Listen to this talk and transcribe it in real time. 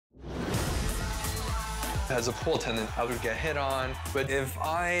As a pool attendant, I would get hit on. But if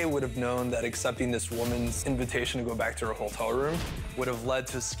I would have known that accepting this woman's invitation to go back to her hotel room would have led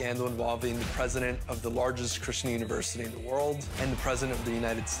to a scandal involving the president of the largest Christian university in the world and the president of the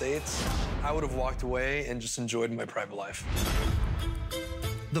United States, I would have walked away and just enjoyed my private life.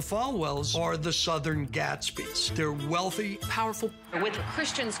 The Falwells are the Southern Gatsbys. They're wealthy, powerful, with a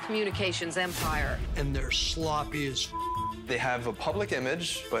Christian's communications empire. And they're sloppy as They have a public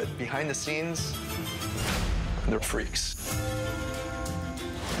image, but behind the scenes, they're freaks.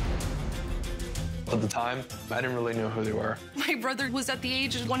 At the time, I didn't really know who they were. My brother was at the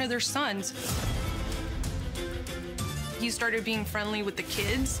age of one of their sons. He started being friendly with the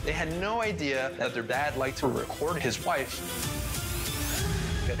kids. They had no idea that their dad liked to record his wife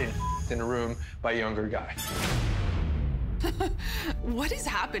getting in a room by a younger guy. What is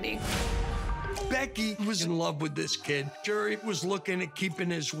happening? Becky was in love with this kid. Jerry was looking at keeping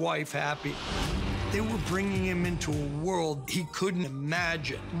his wife happy. They were bringing him into a world he couldn't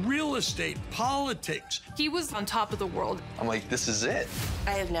imagine. Real estate, politics. He was on top of the world. I'm like, this is it.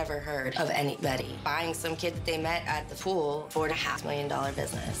 I have never heard of anybody buying some kid that they met at the pool for $4.5 million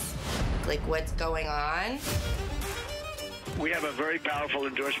business. Like, what's going on? We have a very powerful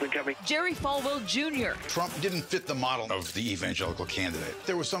endorsement coming. Jerry Falwell Jr. Trump didn't fit the model of the evangelical candidate.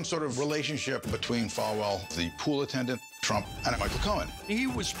 There was some sort of relationship between Falwell, the pool attendant, Trump, and Michael Cohen. He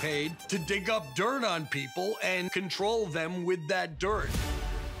was paid to dig up dirt on people and control them with that dirt.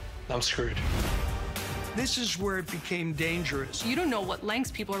 I'm screwed. This is where it became dangerous. You don't know what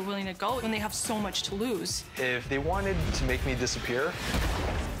lengths people are willing to go when they have so much to lose. If they wanted to make me disappear,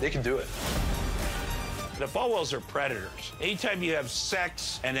 they could do it. The Falwells are predators. Anytime you have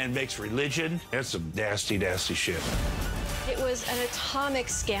sex and then mix religion, that's some nasty, nasty shit. It was an atomic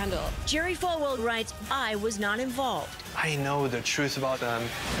scandal. Jerry Falwell writes, I was not involved. I know the truth about them,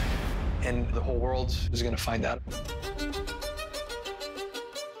 and the whole world is going to find out.